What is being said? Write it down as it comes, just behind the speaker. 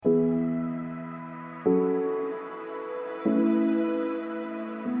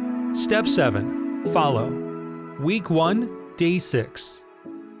Step 7. Follow. Week 1, Day 6.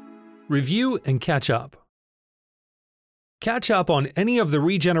 Review and catch up. Catch up on any of the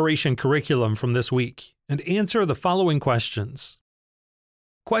regeneration curriculum from this week and answer the following questions.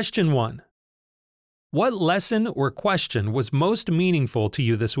 Question 1. What lesson or question was most meaningful to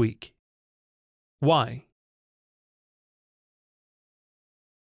you this week? Why?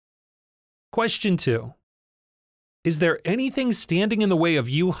 Question 2. Is there anything standing in the way of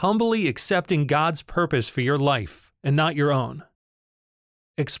you humbly accepting God's purpose for your life and not your own?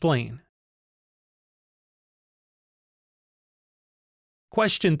 Explain.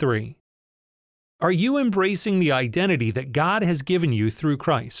 Question 3. Are you embracing the identity that God has given you through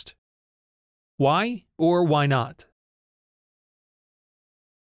Christ? Why or why not?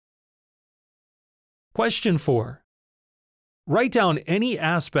 Question 4. Write down any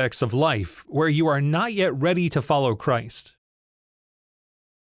aspects of life where you are not yet ready to follow Christ.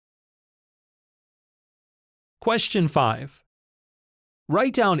 Question 5.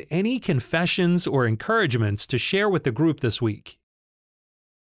 Write down any confessions or encouragements to share with the group this week.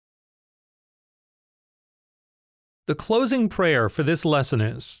 The closing prayer for this lesson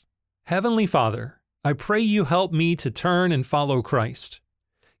is, Heavenly Father, I pray you help me to turn and follow Christ.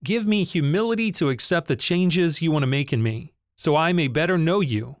 Give me humility to accept the changes you want to make in me, so I may better know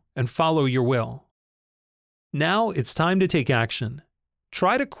you and follow your will. Now it's time to take action.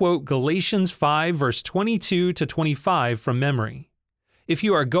 Try to quote Galatians 5 verse 22 to 25 from memory. If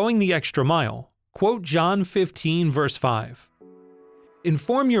you are going the extra mile, quote John 15 verse 5.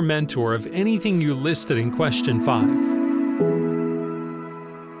 Inform your mentor of anything you listed in question 5.